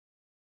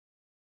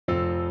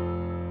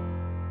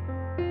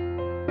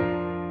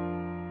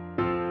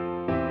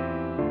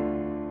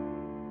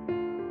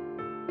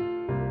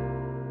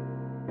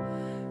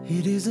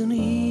It isn't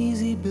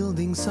easy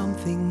building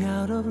something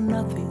out of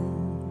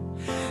nothing,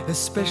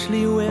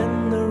 especially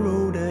when the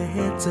road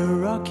ahead's a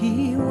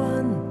rocky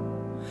one.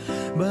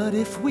 But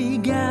if we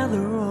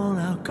gather all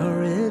our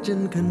courage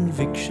and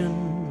conviction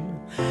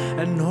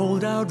and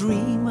hold our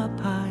dream up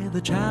high,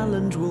 the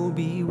challenge will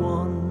be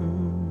won.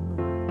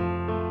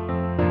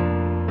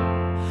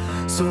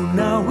 So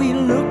now we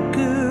look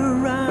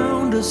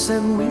around us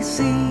and we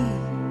see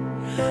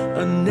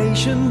a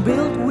nation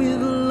built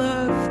with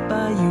love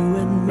by you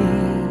and me,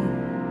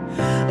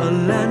 a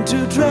land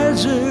to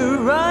treasure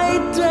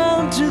right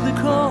down to the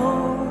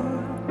core,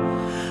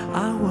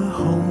 our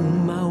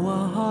home,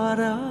 our heart,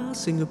 our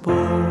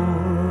Singapore.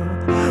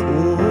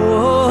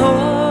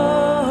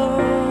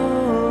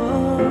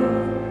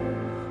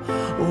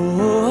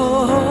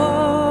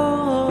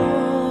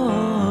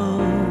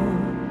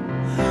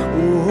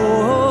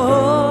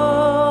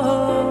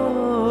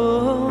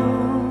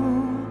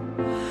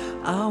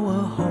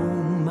 Our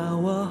home,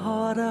 our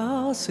heart,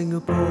 our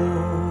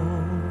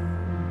Singapore.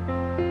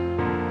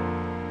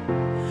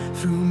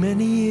 Through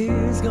many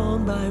years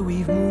gone by,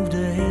 we've moved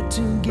ahead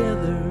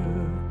together.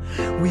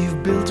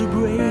 We've built a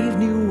brave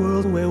new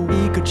world where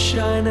we could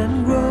shine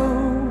and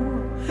grow.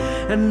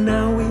 And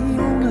now we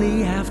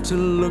only have to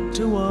look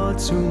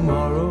towards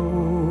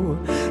tomorrow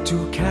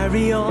to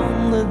carry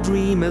on the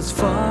dream as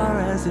far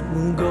as it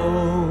will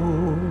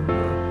go.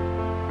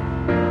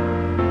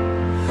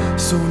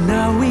 So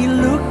now we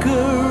look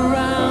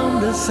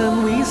around us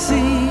and we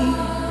see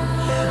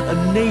a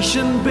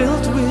nation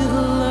built with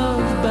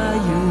love by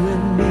you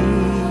and me,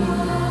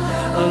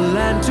 a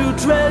land to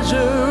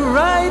treasure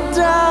right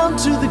down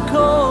to the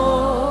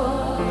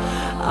core,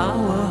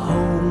 our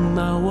home,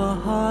 our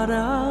heart,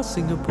 our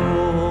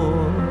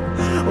Singapore.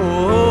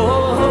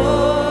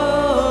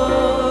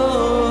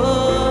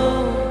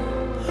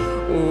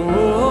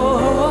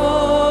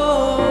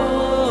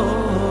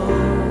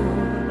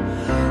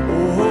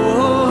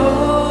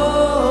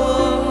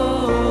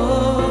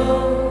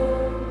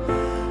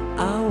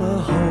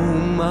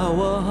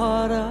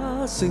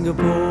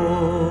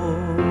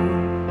 Singapore.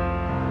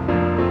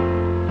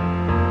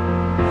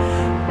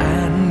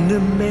 And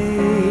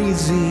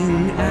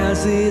amazing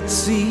as it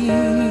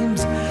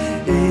seems,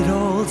 it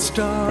all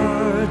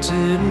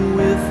started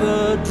with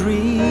a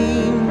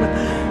dream,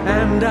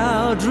 and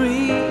our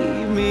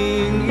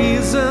dreaming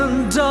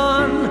isn't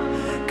done,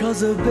 'cause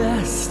the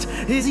best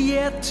is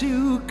yet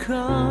to come.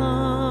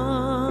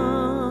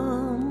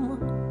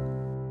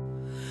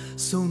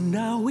 So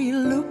now we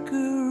look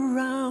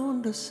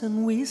around us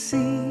and we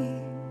see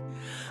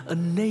a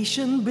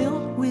nation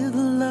built with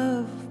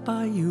love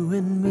by you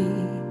and me,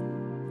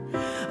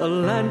 a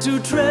land to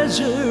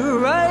treasure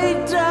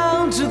right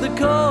down to the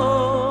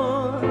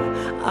core,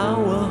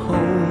 our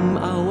home,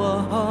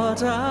 our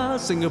heart, our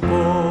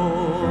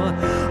Singapore.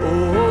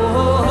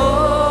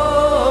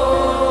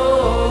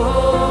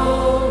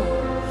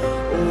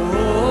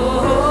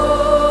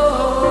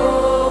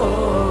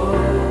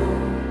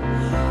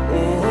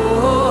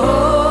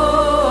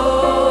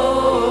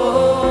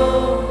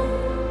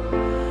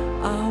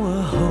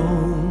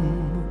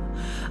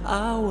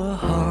 Our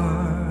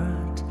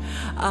heart,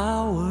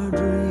 our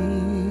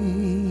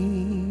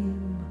dream,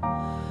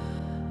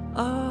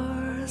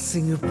 our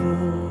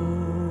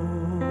Singapore.